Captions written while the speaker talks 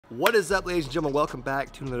What is up, ladies and gentlemen? Welcome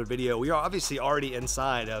back to another video. We are obviously already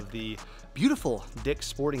inside of the beautiful Dick's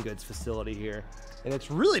Sporting Goods facility here. And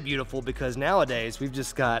it's really beautiful because nowadays we've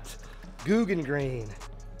just got Googan green,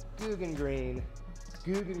 Googan green,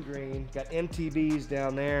 Googan green. Got MTBs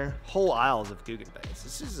down there. Whole aisles of Googan baits.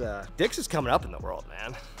 This is, Dick's is coming up in the world,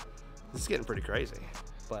 man. This is getting pretty crazy.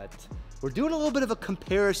 But we're doing a little bit of a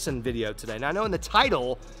comparison video today. Now I know in the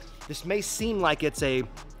title, this may seem like it's a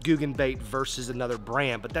Googan bait versus another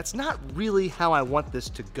brand, but that's not really how I want this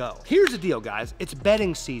to go. Here's the deal, guys. It's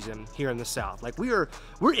bedding season here in the South. Like we're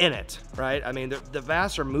in it, right? I mean, the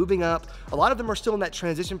bass are moving up. A lot of them are still in that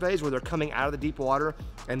transition phase where they're coming out of the deep water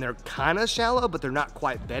and they're kind of shallow, but they're not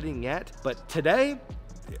quite bedding yet. But today,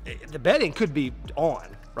 the bedding could be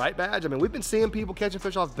on, right, Badge? I mean, we've been seeing people catching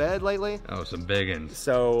fish off bed lately. Oh, some big ones.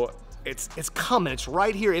 So it's coming, it's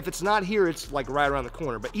right here. If it's not here, it's like right around the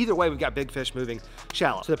corner. But either way, we've got big fish moving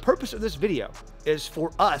shallow. So the purpose of this video is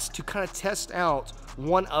for us to kind of test out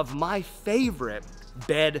one of my favorite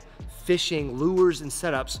bed fishing lures and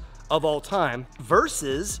setups of all time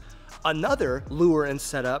versus another lure and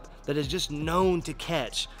setup that is just known to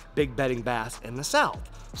catch big bedding bass in the South.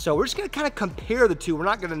 So we're just gonna kind of compare the two. We're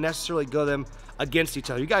not gonna necessarily go them against each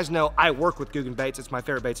other. You guys know I work with Googan baits. It's my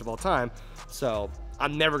favorite baits of all time. So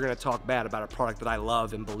I'm never gonna talk bad about a product that I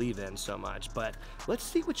love and believe in so much, but let's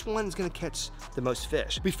see which one's gonna catch the most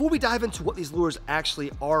fish. Before we dive into what these lures actually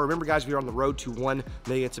are, remember guys, we are on the road to 1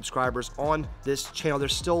 million subscribers on this channel.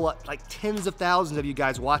 There's still like tens of thousands of you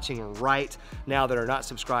guys watching right now that are not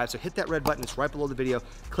subscribed, so hit that red button, it's right below the video,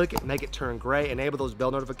 click it, make it turn gray, enable those bell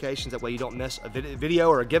notifications, that way you don't miss a video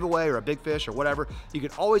or a giveaway or a big fish or whatever. You can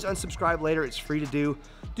always unsubscribe later, it's free to do.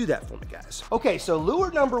 Do that for me, guys. Okay, so lure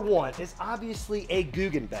number 1 is obviously a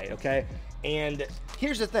Googan bait, okay? And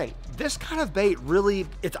here's the thing, this kind of bait really,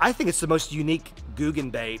 I think it's the most unique Googan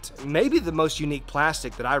bait, maybe the most unique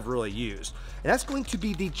plastic that I've really used. And that's going to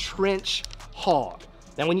be the Trench Hawg.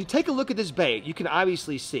 Now, when you take a look at this bait, you can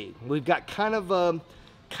obviously see we've got kind of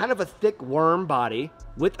a thick worm body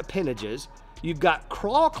with appendages. You've got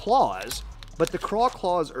craw claws, but the craw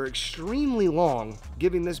claws are extremely long,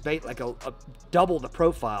 giving this bait like a double the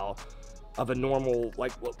profile of a normal,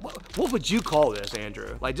 like, what would you call this,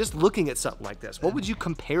 Andrew? Like, just looking at something like this, what would you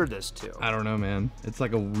compare this to? I don't know, man. It's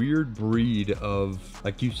like a weird breed of,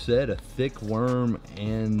 like you said, a thick worm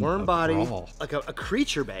and worm body, crawl. like a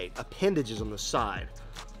creature bait, appendages on the side,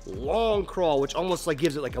 long crawl, which almost like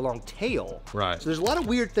gives it like a long tail. Right. So there's a lot of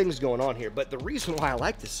weird things going on here, but the reason why I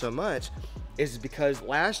like this so much is because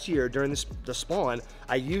last year during the spawn,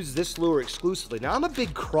 I used this lure exclusively. Now I'm a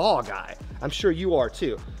big craw guy. I'm sure you are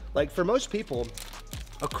too. Like for most people,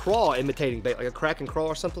 a craw imitating bait, like a Kraken crawl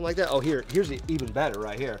or something like that. Oh, here's even better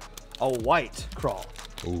right here. A white crawl.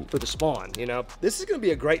 Ooh. For the spawn, you know? This is gonna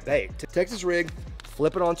be a great bait. Take this rig,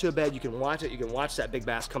 flip it onto a bed, you can watch it, you can watch that big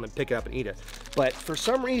bass come and pick it up and eat it. But for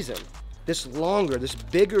some reason, this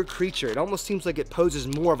bigger creature, it almost seems like it poses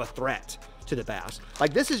more of a threat to the bass.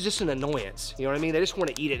 Like this is just an annoyance, you know what I mean? They just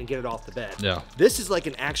want to eat it and get it off the bed. Yeah. This is like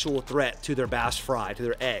an actual threat to their bass fry, to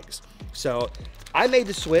their eggs. So I made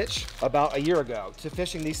the switch about a year ago to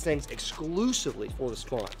fishing these things exclusively for the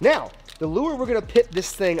spawn. Now, the lure we're gonna pit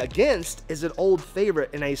this thing against is an old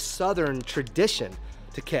favorite in a southern tradition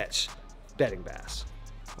to catch bedding bass.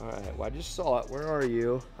 All right, well, I just saw it. Where are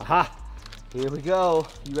you? Aha, here we go.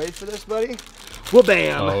 You ready for this, buddy? Well,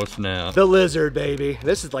 bam. Oh, snap. The lizard, baby.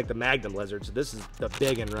 This is like the Magnum lizard, so this is the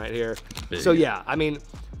big one right here. So yeah, I mean,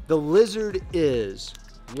 the lizard is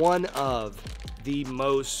one of the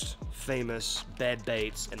most famous bed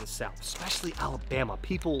baits in the South, especially Alabama.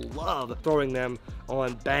 People love throwing them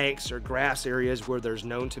on banks or grass areas where there's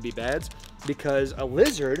known to be beds because a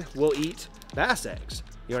lizard will eat bass eggs.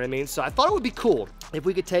 You know what I mean? So I thought it would be cool if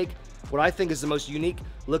we could take what I think is the most unique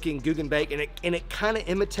looking Googan bait, and it kind of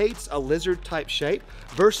imitates a lizard type shape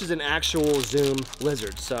versus an actual Zoom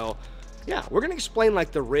lizard. So yeah, we're gonna explain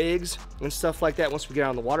like the rigs and stuff like that once we get out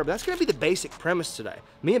on the water, but that's gonna be the basic premise today.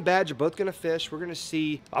 Me and Badge are both gonna fish. We're gonna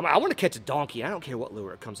see, I wanna catch a donkey. I don't care what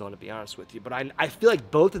lure it comes on, to be honest with you, but I feel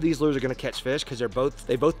like both of these lures are gonna catch fish because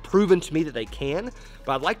they've both proven to me that they can,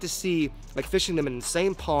 but I'd like to see like fishing them in the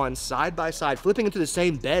same pond, side by side, flipping into the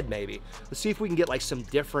same bed maybe. Let's see if we can get like some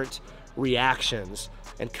different reactions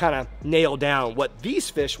and kind of nail down what these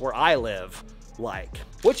fish where I live like.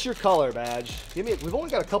 What's your color, Badge? We've only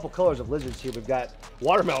got a couple colors of lizards here. We've got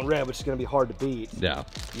watermelon red, which is going to be hard to beat. Yeah.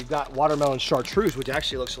 You've got watermelon chartreuse, which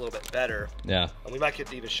actually looks a little bit better. Yeah. And we might get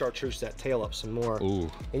to even chartreuse that tail up some more.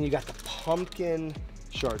 Ooh. And you got the pumpkin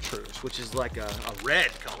chartreuse, which is like a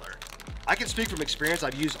red color. I can speak from experience.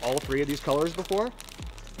 I've used all 3 of these colors before.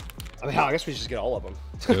 I mean, I guess we should just get all of them.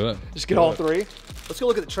 Do it. Just get all 3. Let's go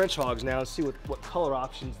look at the trench hogs now and see what color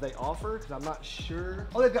options they offer, because I'm not sure.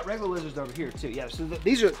 Oh, they've got regular lizards over here too. Yeah, so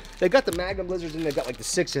they've got the Magnum lizards and they've got like the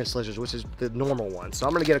 6-inch lizards, which is the normal one. So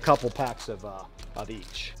I'm gonna get a couple packs of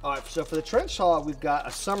each. All right, so for the trench hog, we've got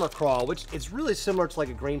a summer crawl, which is really similar to like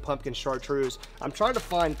a green pumpkin chartreuse. I'm trying to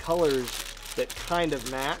find colors that kind of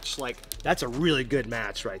match. Like, that's a really good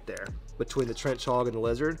match right there between the trench hog and the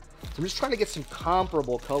lizard. So I'm just trying to get some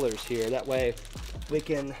comparable colors here. That way we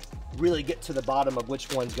can really get to the bottom of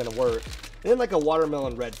which one's gonna work. And then like a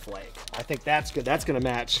watermelon red flake. I think that's good. That's gonna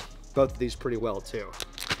match both of these pretty well too.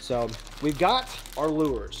 So we've got our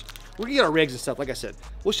lures. We're gonna get our rigs and stuff. Like I said,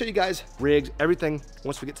 we'll show you guys rigs, everything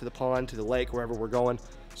once we get to the pond, to the lake, wherever we're going.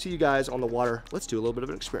 See you guys on the water. Let's do a little bit of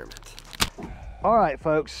an experiment. All right,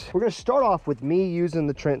 folks, we're gonna start off with me using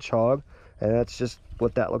the trench hog, and that's just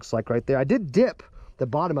what that looks like right there. I did dip the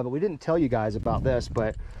bottom of it. We didn't tell you guys about this,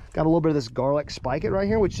 but got a little bit of this garlic spike it right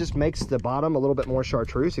here, which just makes the bottom a little bit more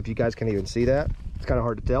chartreuse, if you guys can even see that. It's kind of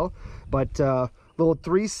hard to tell, but little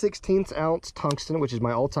 3/16 ounce tungsten, which is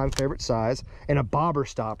my all-time favorite size, and a bobber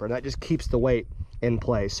stopper. That just keeps the weight in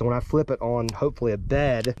place. So when I flip it on, hopefully a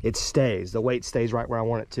bed, it stays. The weight stays right where I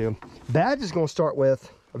want it to. Badge is gonna start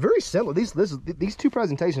with very similar. These two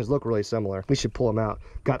presentations look really similar. We should pull them out.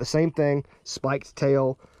 Got the same thing, spiked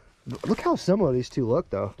tail. Look how similar these two look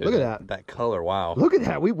though. Dude, look at that. That color, wow. Look at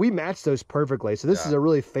that. We matched those perfectly. So this is a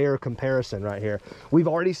really fair comparison right here. We've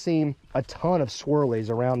already seen a ton of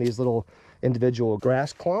swirlies around these little individual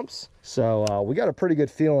grass clumps. So we got a pretty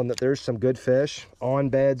good feeling that there's some good fish on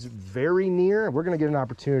beds very near. We're gonna get an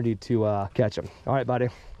opportunity to catch them. All right, buddy.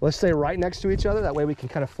 Let's stay right next to each other. That way we can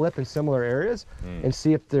kind of flip in similar areas and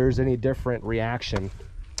see if there's any different reaction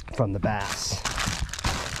from the bass.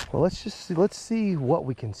 Well, let's see what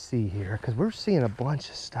we can see here, because we're seeing a bunch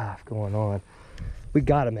of stuff going on. We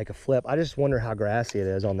got to make a flip. I just wonder how grassy it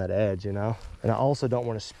is on that edge, you know? And I also don't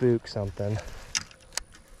want to spook something.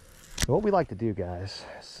 So what we like to do, guys,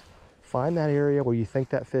 is find that area where you think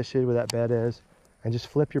that fish is, where that bed is, and just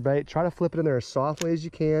flip your bait. Try to flip it in there as softly as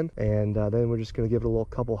you can, and then we're just going to give it a little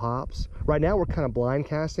couple hops. Right now we're kind of blind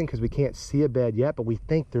casting because we can't see a bed yet, but we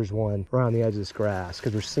think there's one around the edge of this grass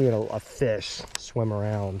because we're seeing a fish swim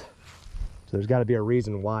around. So there's got to be a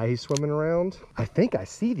reason why he's swimming around. I think I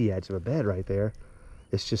see the edge of a bed right there.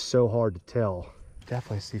 It's just so hard to tell.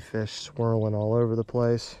 Definitely see fish swirling all over the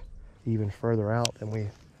place, even further out than we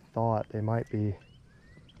thought they might be.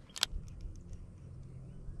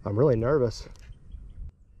 I'm really nervous.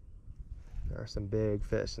 There are some big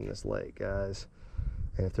fish in this lake, guys.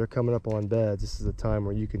 And if they're coming up on beds, this is the time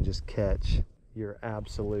where you can just catch your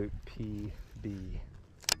absolute PB.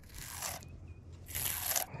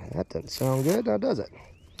 That doesn't sound good, now does it?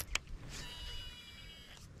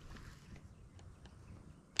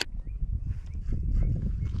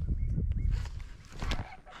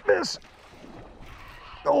 Miss!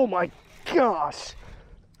 Oh my gosh!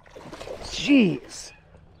 Jeez!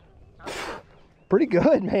 Pretty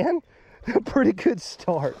good, man. Pretty good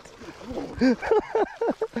start.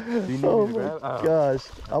 Oh my gosh.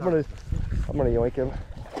 I'm gonna yoink him.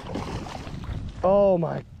 Oh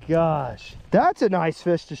my gosh. That's a nice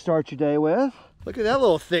fish to start your day with. Look at that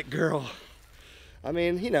little thick girl. I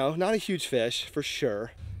mean, you know, not a huge fish for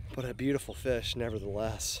sure, but a beautiful fish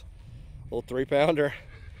nevertheless. Little 3-pounder.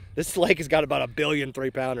 This lake has got about 1 billion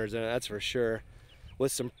 3-pounders in it, that's for sure.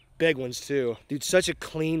 With some big ones too. Dude, such a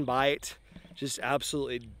clean bite. Just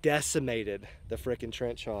absolutely decimated the frickin'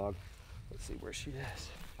 trench hog. Let's see where she is.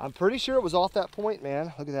 I'm pretty sure it was off that point,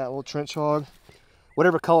 man. Look at that little trench hog.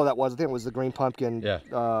 Whatever color that was, I think it was the green pumpkin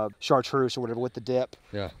chartreuse or whatever with the dip.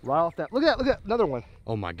 Yeah. Right off that. Look at that, another one.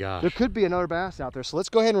 Oh my gosh. There could be another bass out there. So let's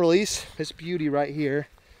go ahead and release this beauty right here.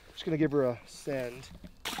 Just gonna give her a send.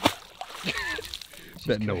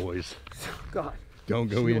 That noise. God. Don't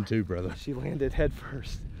go in too, brother. She landed head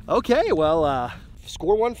first. Okay, well,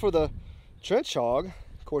 score one for the trench hog.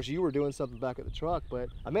 Of course, you were doing something back at the truck, but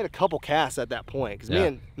I made a couple casts at that point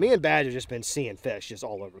because me and Badge have just been seeing fish just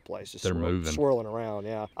all over the place, just swirling around.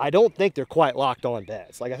 Yeah, I don't think they're quite locked on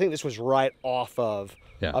beds. Like I think this was right off of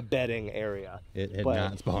a bedding area. It had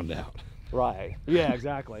not spawned out. Right. Yeah,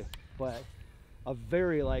 exactly. But a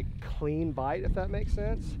very like clean bite, if that makes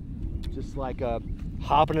sense. Just like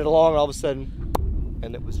hopping it along, all of a sudden,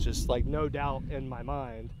 and it was just like no doubt in my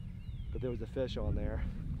mind that there was a fish on there.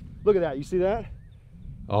 Look at that, you see that?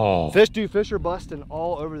 Oh. Fish are busting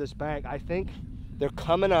all over this bank. I think they're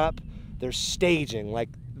coming up, they're staging, like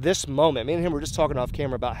this moment. Me and him were just talking off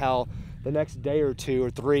camera about how the next day or 2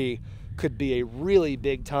 or 3 could be a really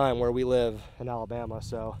big time where we live in Alabama.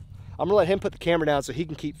 So I'm gonna let him put the camera down so he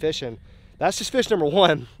can keep fishing. That's just fish number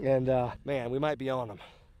 1, and man, we might be on him.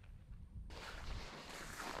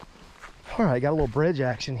 All right, got a little bridge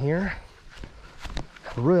action here.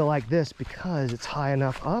 I really like this because it's high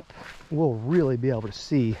enough up. We'll really be able to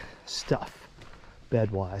see stuff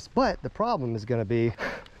bed-wise. But the problem is gonna be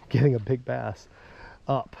getting a big bass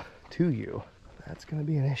up to you. That's gonna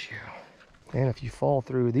be an issue. And if you fall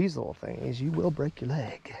through these little thingies, you will break your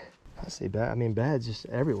leg. I see beds just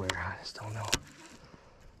everywhere. I just don't know.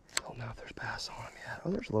 Don't know if there's bass on them yet.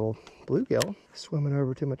 Oh, there's a little bluegill swimming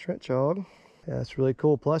over to my trench hog. Yeah, that's really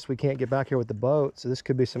cool. Plus, we can't get back here with the boat, so this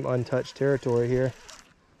could be some untouched territory here.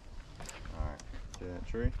 All right, see that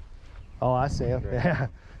tree? Oh, I see him. Yeah,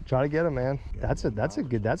 try to get him, man. That's a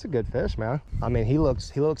good fish, man. I mean, he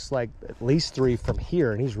looks like at least 3 from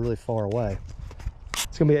here, and he's really far away.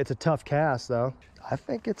 It's a tough cast though. I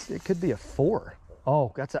think it could be a 4.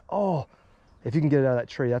 Oh, if you can get it out of that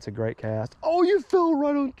tree, that's a great cast. Oh, you fell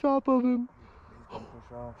right on top of him.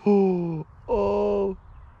 Oh,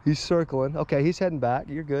 he's circling. Okay, he's heading back.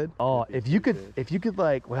 You're good. Oh, if you could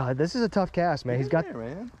like, well, this is a tough cast, man. He's got,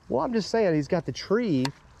 well, I'm just saying, he's got the tree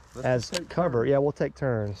as cover. Yeah, we'll take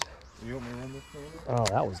turns. You want me to run this thing? Oh,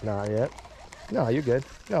 that was not yet. No, you're good.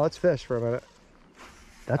 No, let's fish for a minute.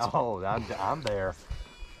 I'm there.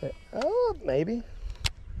 Oh, maybe.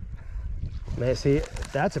 Man, see,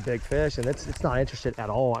 that's a big fish, and it's not interested at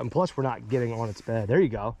all. And plus, we're not getting on its bed. There you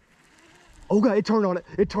go. Oh, God, it turned on it.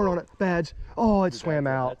 It turned on it. Badge. Oh, it swam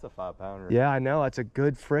out. That's a 5-pounder. Yeah, I know. That's a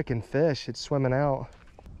good frickin' fish. It's swimming out.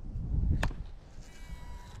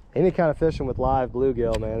 Any kind of fishing with live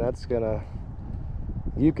bluegill, man, that's gonna...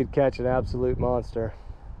 You could catch an absolute monster.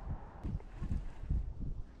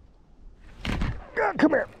 God,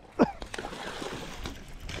 come here.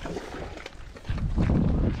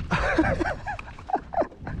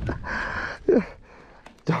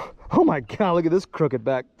 Oh my God, look at this crooked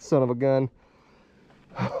back son of a gun.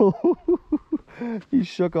 He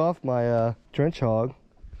shook off my trench hog.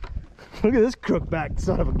 Look at this crook back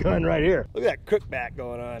son of a gun right here. Look at that crook back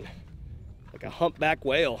going on. Like a humpback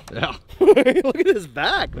whale. Yeah. Look at his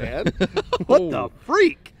back, man. What the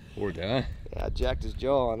freak? Poor guy. Yeah, I jacked his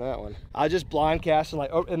jaw on that one. I just blind casting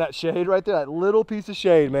like in that shade right there, that little piece of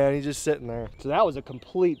shade, man. He's just sitting there. So that was a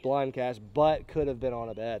complete blind cast, but could have been on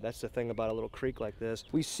a bed. That's the thing about a little creek like this.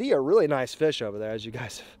 We see a really nice fish over there, as you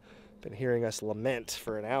guys have been hearing us lament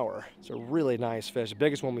for an hour. It's a really nice fish, the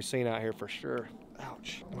biggest one we've seen out here for sure.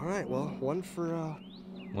 Ouch. All right, well, one for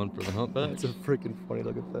the humpback. It's a freaking funny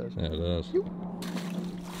looking fish. Yeah, it does.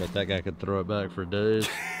 Bet that guy could throw it back for days.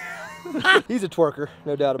 He's a twerker,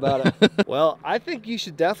 no doubt about it. Well, I think you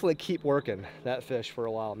should definitely keep working that fish for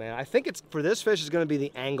a while, man. I think it's for this fish is going to be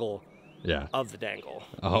the angle of the dangle.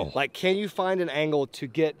 Oh. Like, can you find an angle to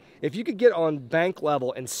get, if you could get on bank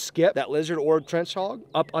level and skip that lizard or trench hog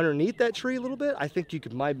up underneath that tree a little bit, I think you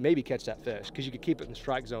could maybe catch that fish because you could keep it in the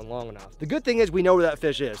strike zone long enough. The good thing is we know where that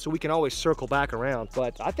fish is, so we can always circle back around.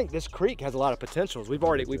 But I think this creek has a lot of potentials.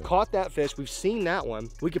 We've caught that fish. We've seen that one.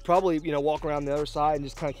 We could probably, you know, walk around the other side and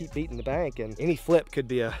just kind of keep beating the bank, and any flip could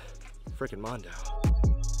be a freaking mondo.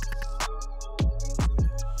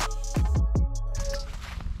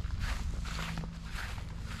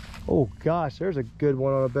 Oh gosh, there's a good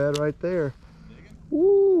one on a bed right there.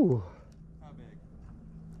 Woo! How big?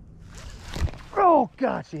 Oh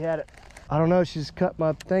gosh, she had it. I don't know, she's cut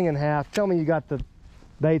my thing in half. Tell me you got the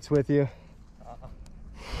baits with you.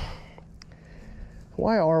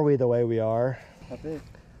 Why are we the way we are? How big?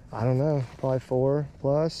 I don't know, probably 4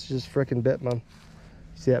 plus. Just freaking bit my,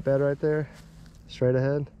 see that bed right there? Straight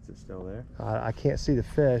ahead. Is it still there? I can't see the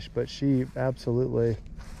fish, but she absolutely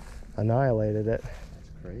annihilated it.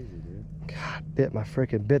 Crazy, dude.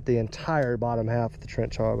 God, bit the entire bottom half of the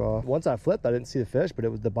trench hog off. Once I flipped, I didn't see the fish,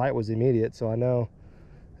 but the bite was immediate, so I know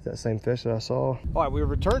it's that same fish that I saw. All right, we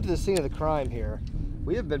returned to the scene of the crime here.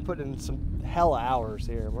 We have been putting in some hella hours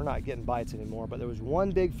here. We're not getting bites anymore, but there was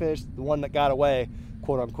one big fish, the one that got away,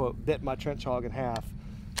 quote unquote, bit my trench hog in half.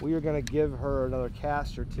 We are gonna give her another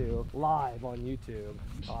cast or 2 live on YouTube.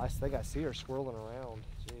 Oh, I think I see her swirling around.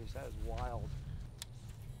 Jeez, that is wild.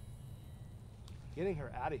 Getting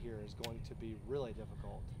her out of here is going to be really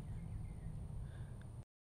difficult.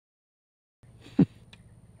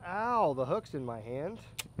 Ow, the hook's in my hand.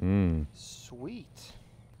 Sweet.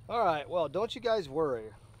 All right, well, don't you guys worry.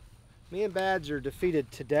 Me and Bads are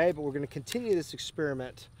defeated today, but we're going to continue this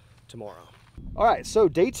experiment tomorrow. All right, so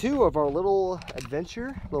day 2 of our little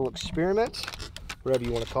adventure, little experiment, whatever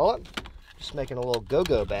you want to call it. Just making a little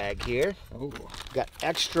go-go bag here. Oh, got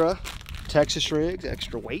extra Texas rigs,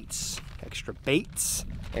 extra weights, extra baits,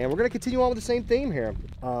 and we're going to continue on with the same theme here.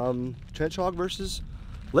 Trench hog versus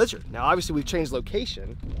lizard. Now, obviously, we've changed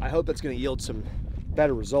location. I hope that's going to yield some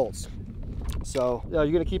better results. So, you're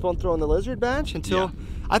going to keep on throwing the lizard batch until... Yeah.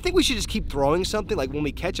 I think we should just keep throwing something. Like when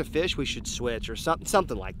we catch a fish, we should switch or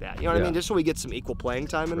something like that. You know what I mean? Just so we get some equal playing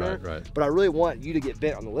time in there. Right. But I really want you to get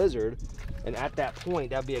bit on the lizard. And at that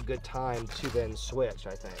point, that'd be a good time to then switch,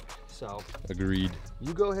 I think. So. Agreed.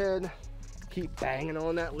 You go ahead, keep banging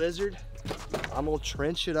on that lizard. I'm gonna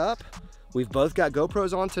trench it up. We've both got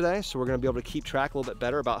GoPros on today, so we're gonna be able to keep track a little bit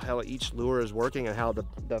better about how each lure is working and how the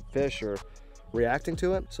fish are reacting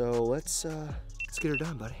to it. So let's get her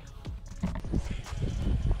done, buddy.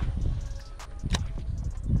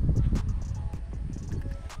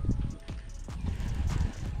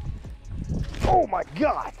 Oh my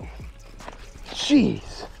God.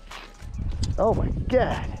 Jeez. Oh my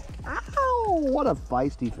God. Ow, what a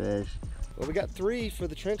feisty fish. Well, we got 3 for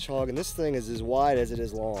the trench hog, and this thing is as wide as it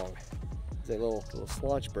is long. It's a little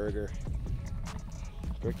slaunch burger.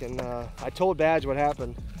 Freaking, I told Badge what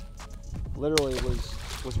happened. Literally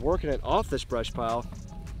was working it off this brush pile,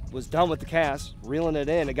 was done with the cast, reeling it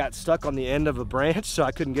in. It got stuck on the end of a branch, so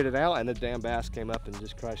I couldn't get it out, and the damn bass came up and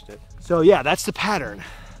just crushed it. So yeah, that's the pattern.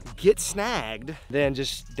 Get snagged, then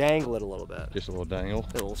just dangle it a little bit. Just a little dangle.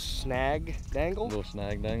 A little snag dangle. A little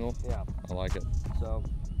snag dangle. Yeah. I like it. So,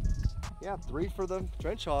 yeah, 3 for the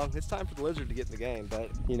trench hog. It's time for the lizard to get in the game, but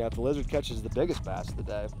you know, if the lizard catches the biggest bass of the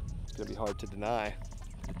day, it's gonna be hard to deny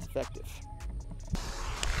it's effective.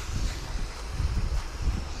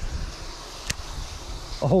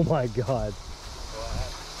 Oh my God.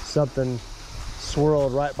 Something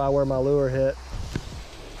swirled right by where my lure hit.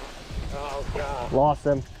 Oh God. Lost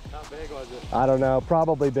him. How big was it? I don't know,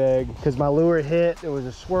 probably big, because my lure hit, it was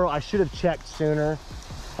a swirl. I should have checked sooner.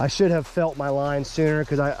 I should have felt my line sooner,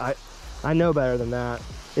 because I know better than that.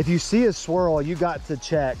 If you see a swirl, you got to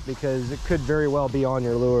check, because it could very well be on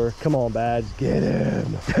your lure. Come on, Badge, get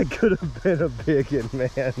him. That could have been a big one,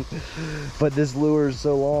 man. But this lure is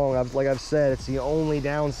so long. Like I've said, it's the only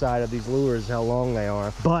downside of these lures, how long they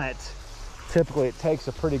are. But typically it takes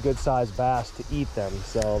a pretty good sized bass to eat them.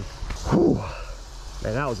 So, whew.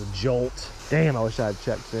 Man, that was a jolt. Damn, I wish I had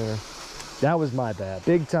checked sooner. That was my bad.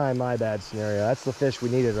 Big time my bad scenario. That's the fish we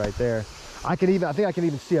needed right there. I think I can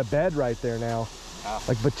even see a bed right there now. Oh.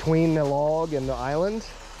 Like between the log and the island.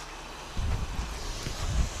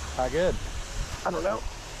 How good? I don't know.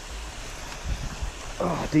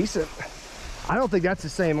 Oh, decent. I don't think that's the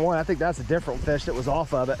same one. I think that's a different fish that was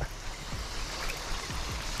off of it.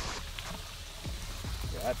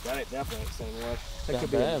 Yeah, that ain't definitely the same one. That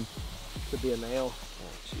could be a male.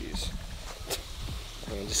 Oh, jeez.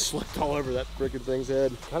 Man, just slipped all over that freaking thing's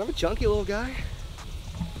head. Kind of a chunky little guy.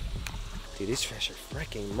 Dude, these fish are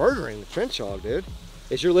freaking murdering the trench hog, dude.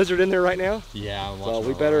 Is your lizard in there right now? Yeah, I'm watching.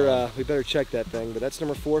 Well, we better check that thing. But that's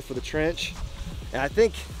number 4 for the trench. And I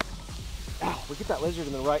think, we get that lizard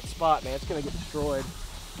in the right spot, man. It's gonna get destroyed.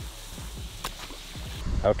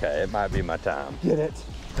 Okay, it might be my time. Get it.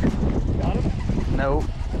 Got him? Nope.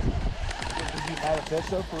 Did you have a fish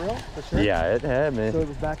though, for real? For sure? Yeah, it had me. So it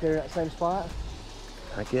was back there in that same spot?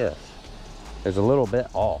 I guess. It was a little bit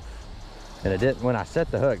off. And it didn't, when I set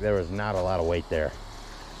the hook, there was not a lot of weight there.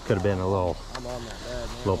 Could have been a little, I'm on that bed,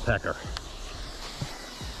 man. Little pecker.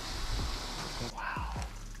 Wow.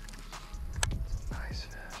 Nice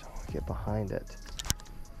fish. I want to get behind it.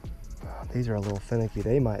 Oh, these are a little finicky.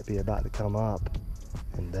 They might be about to come up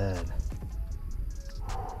in bed.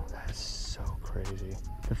 That's so crazy.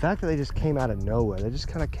 The fact that they just came out of nowhere, they just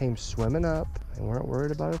kind of came swimming up. They weren't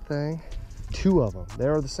worried about a thing. 2 of them. They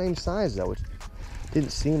were the same size though, which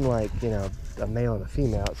didn't seem like, you know, a male and a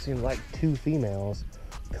female. It seemed like 2 females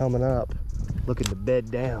coming up, looking to bed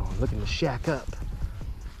down, looking to shack up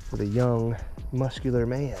with a young, muscular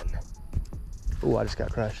man. Oh, I just got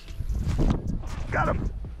crushed. Got him.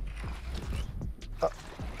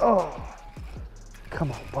 Oh,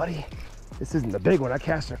 come on, buddy. This isn't the big one. I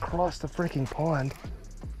cast it across the freaking pond.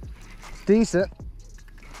 It's decent.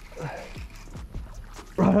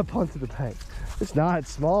 Right up onto the bank. It's not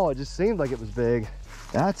small. It just seemed like it was big.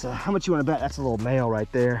 That's a, how much you want to bet? That's a little male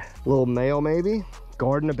right there. Little male maybe.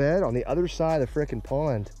 Guarding a bed on the other side of the freaking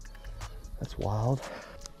pond. That's wild.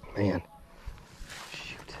 Man,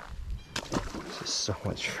 shoot. This is so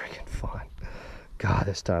much freaking fun. God,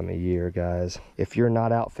 this time of year, guys. If you're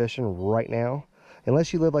not out fishing right now,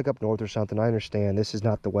 unless you live like up north or something, I understand this is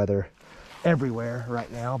not the weather everywhere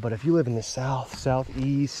right now, but if you live in the south,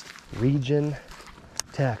 southeast region,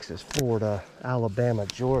 Texas, Florida, Alabama,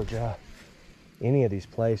 Georgia, any of these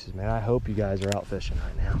places, man, I hope you guys are out fishing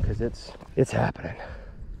right now, because it's happening.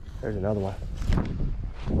 There's another one.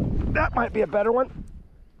 That might be a better one.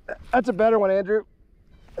 That's a better one, Andrew.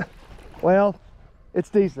 Well, it's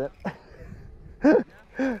decent. I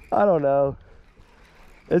don't know.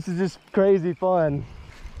 This is just crazy fun.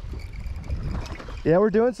 Yeah,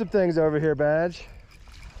 we're doing some things over here, Badge.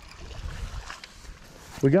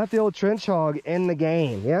 We got the old trench hog in the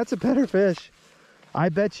game. Yeah, it's a better fish. I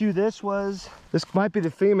bet you this might be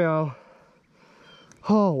the female.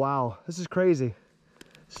 Oh, wow, this is crazy.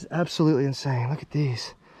 This is absolutely insane. Look at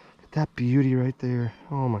these. Look at that beauty right there.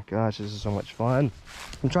 Oh my gosh, this is so much fun.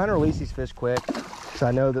 I'm trying to release these fish quick because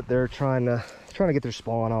I know that they're trying to get their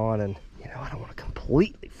spawn on, and you know, I don't want to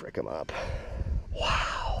completely frick them up.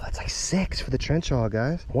 Wow, that's like 6 for the trench hog,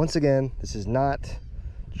 guys. Once again, this is not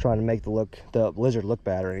trying to make the lizard look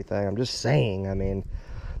bad or anything. I'm just saying, I mean,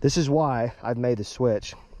 this is why I've made the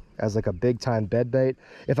switch as like a big time bed bait.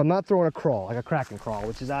 If I'm not throwing a crawl, like a Kraken crawl,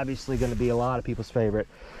 which is obviously going to be a lot of people's favorite.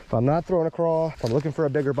 If I'm not throwing a crawl, if I'm looking for a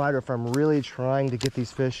bigger bite, or if I'm really trying to get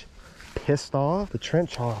these fish pissed off, the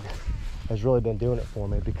trench hog has really been doing it for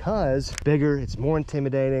me, because bigger, it's more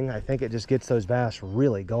intimidating. I think it just gets those bass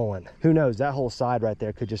really going. Who knows, that whole side right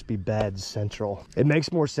there could just be beds central. It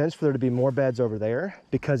makes more sense for there to be more beds over there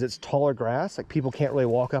because it's taller grass. Like, people can't really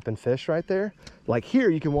walk up and fish right there. Like here,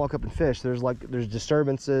 you can walk up and fish. There's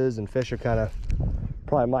disturbances, and fish are kind of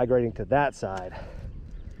probably migrating to that side.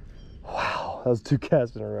 Wow, that was 2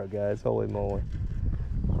 casts in a row, guys. Holy moly.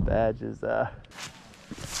 Badge is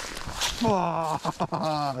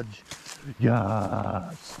fudge.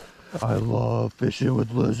 Yes, I love fishing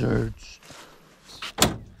with lizards.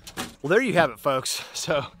 Well, there you have it, folks.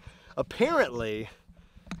 So apparently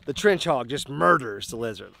the trench hog just murders the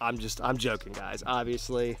lizard. I'm joking, guys.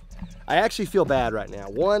 Obviously, I actually feel bad right now.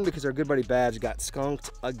 One, because our good buddy Badge got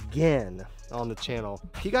skunked again on the channel.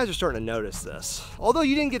 You guys are starting to notice this. Although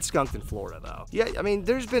you didn't get skunked in Florida, though. Yeah, I mean,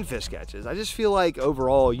 there's been fish catches. I just feel like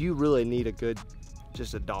overall, you really need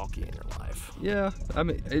just a donkey in your life. Yeah, I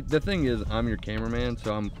mean, the thing is, I'm your cameraman,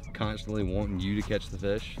 so I'm constantly wanting you to catch the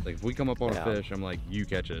fish. Like, if we come up on a fish, I'm like, you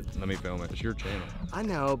catch it, let me film it. It's your channel. I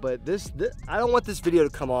know, but this I don't want this video to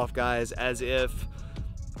come off, guys, as if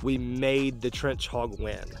we made the trench hog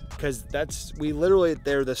win, because they're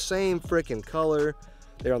the same freaking color.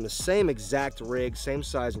 They're on the same exact rig, same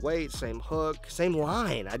size weight, same hook, same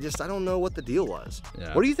line. I don't know what the deal was.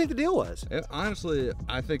 Yeah. What do you think the deal was? Honestly,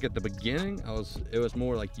 I think at the beginning, it was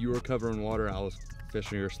more like you were covering water, I was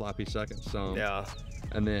fishing your sloppy second some. Yeah.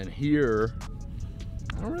 And then here,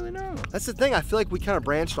 I don't really know. That's the thing. I feel like we kind of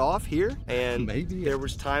branched off here, and maybe there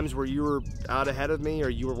was times where you were out ahead of me, or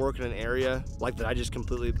you were working an area like that I just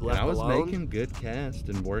completely left alone. I was making good casts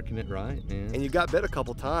and working it right, man. And you got bit a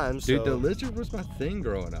couple times. Dude, the lizard was my thing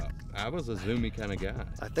growing up. I was a zoomy kind of guy.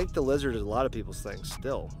 I think the lizard is a lot of people's thing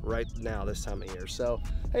still, right now, this time of year. So,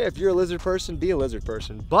 hey, if you're a lizard person, be a lizard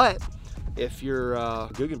person. But if you're a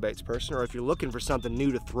Googan baits person, or if you're looking for something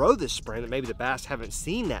new to throw this spring that maybe the bass haven't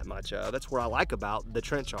seen that much of, that's what I like about the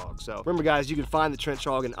trench hog. So remember, guys, you can find the trench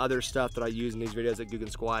hog and other stuff that I use in these videos at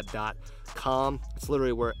GooganSquad.com. It's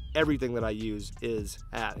literally where everything that I use is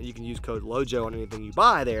at. And you can use code LOJO on anything you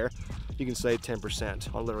buy there. You can save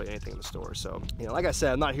 10% on literally anything in the store. So, you know, like I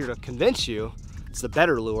said, I'm not here to convince you it's the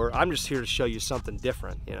better lure. I'm just here to show you something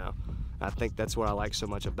different, you know. I think that's what I like so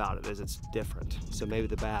much about it, is it's different. So maybe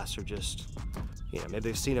the bass are just, you know, maybe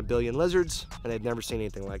they've seen a billion lizards and they've never seen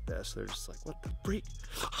anything like this. They're just like, what the freak?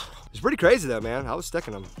 It's pretty crazy though, man. I was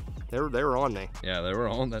sticking them. They were on me. Yeah, they were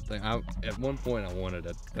on that thing. At one point I wanted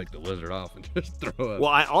to take the lizard off and just throw it.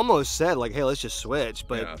 Well, I almost said like, hey, let's just switch,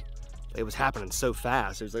 but yeah, it was happening so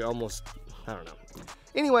fast. It was like almost, I don't know.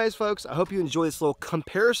 Anyways, folks, I hope you enjoyed this little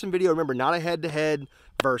comparison video. Remember, not a head-to-head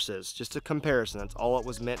versus, just a comparison. That's all it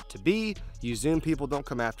was meant to be. You Zoom people, don't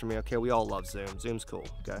come after me, okay? We all love Zoom. Zoom's cool,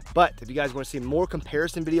 okay? But if you guys want to see more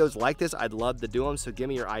comparison videos like this, I'd love to do them. So give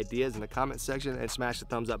me your ideas in the comment section and smash the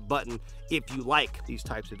thumbs up button if you like these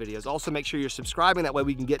types of videos. Also, make sure you're subscribing. That way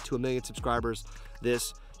we can get to 1 million subscribers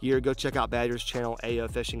this year. Go check out Badger's channel, AO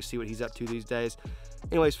Fishing, see what he's up to these days.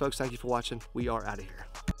 Anyways, folks, thank you for watching. We are out of here.